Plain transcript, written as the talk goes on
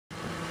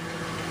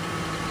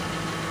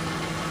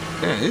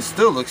Yeah, it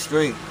still looks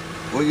straight.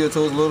 Wiggle your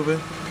toes a little bit.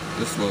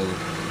 Just slowly.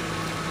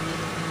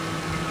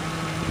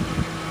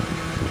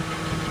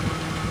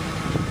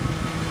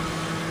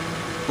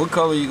 What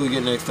color you gonna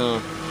get next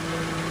time?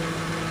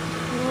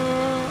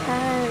 I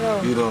don't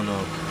know. You don't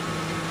know.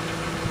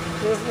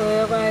 Just what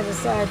everybody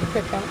decide to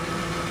pick up.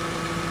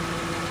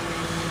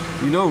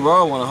 You know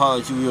Raw wanna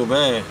holler at you real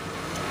bad.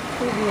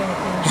 We'll be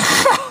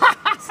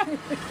okay.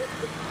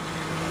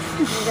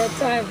 We got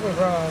time for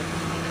Raw.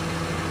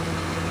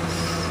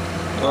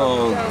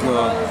 Oh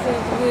God.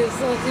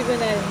 Since you've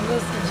been at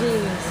Mr.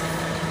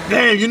 G's.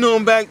 Damn, you know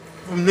him back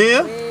from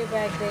there? Way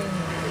back then.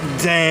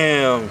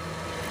 Damn.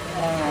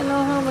 Yeah, I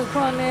know him and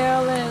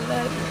Cornell, and I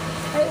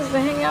used to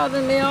hang out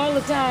in there all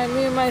the time,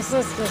 me and my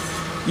sisters.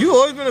 You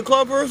always been a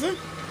club person?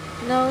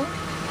 No.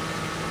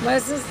 My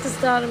sister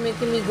started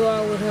making me go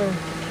out with her.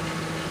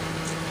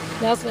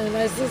 That's when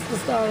my sister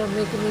started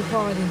making me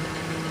party.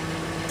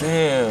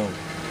 Damn.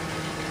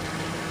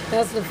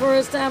 That's the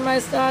first time I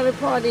started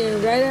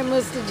partying, right at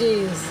Mr.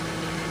 G's.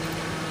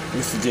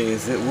 Mr. J,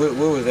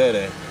 where was that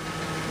at?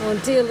 On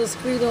Taylor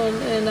Street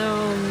in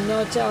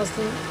North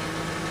Charleston.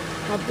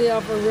 Up there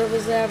off of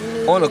Rivers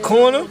Avenue. On the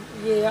corner?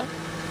 Yeah.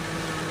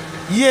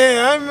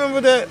 Yeah, I remember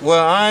that.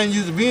 Well, I ain't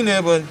used to being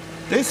there, but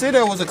they said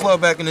that was a club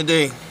back in the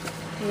day.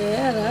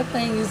 Yeah, that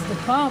thing used to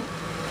pump.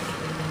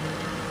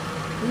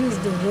 We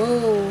used to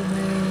roll,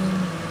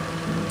 man.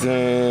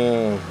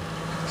 Damn.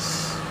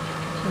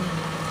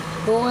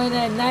 Go in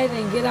at night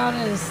and get out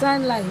in the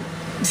sunlight.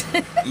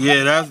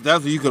 Yeah,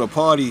 that's when you could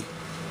party.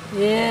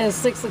 Yeah,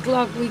 6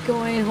 o'clock we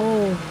going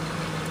home.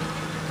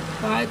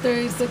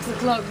 5:30, 6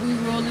 o'clock we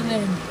rolling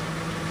in.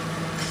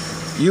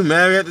 You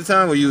married at the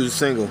time or you was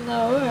single?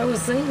 No, I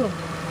was single.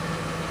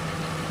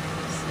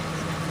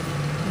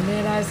 And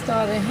then I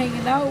started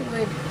hanging out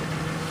with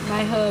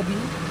my hubby.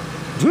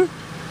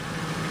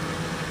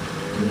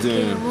 We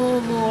came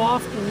home more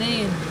often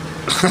then.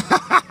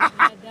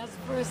 That's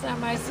the first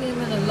time I see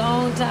him in a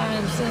long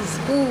time since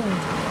school.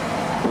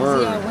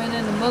 See, I went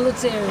in the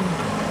military.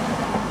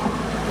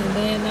 And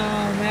then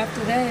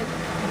after that,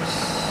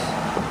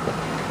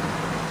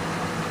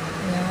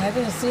 yeah, I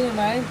didn't see him.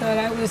 I thought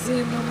I would see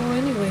him no more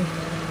anyway.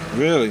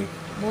 Really?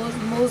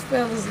 Most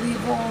fellas leave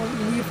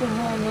from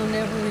home, they'll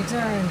never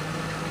return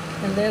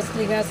unless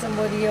they got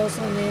somebody else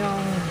on their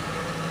own.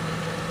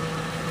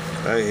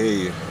 I hear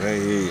you.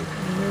 You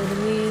know what I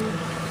mean?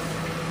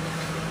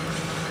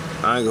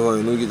 I ain't gonna hold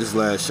you. Let me get this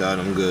last shot.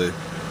 I'm good.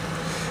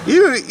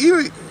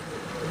 Even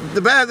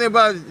the bad thing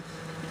about it,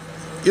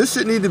 your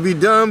shit need to be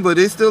done, but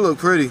they still look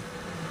pretty.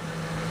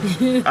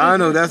 I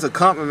know that's a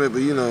compliment,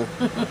 but you know,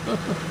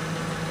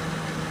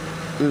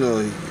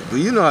 but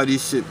you know how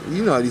these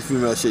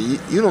female shit.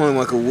 You don't even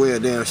want to wear a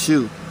damn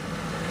shoe.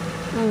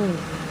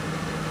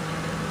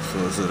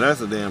 So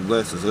that's a damn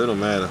blessing. So it don't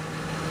matter.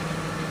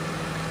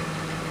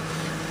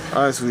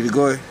 All right, sweetie,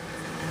 go ahead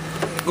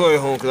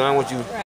home, cause I don't want you.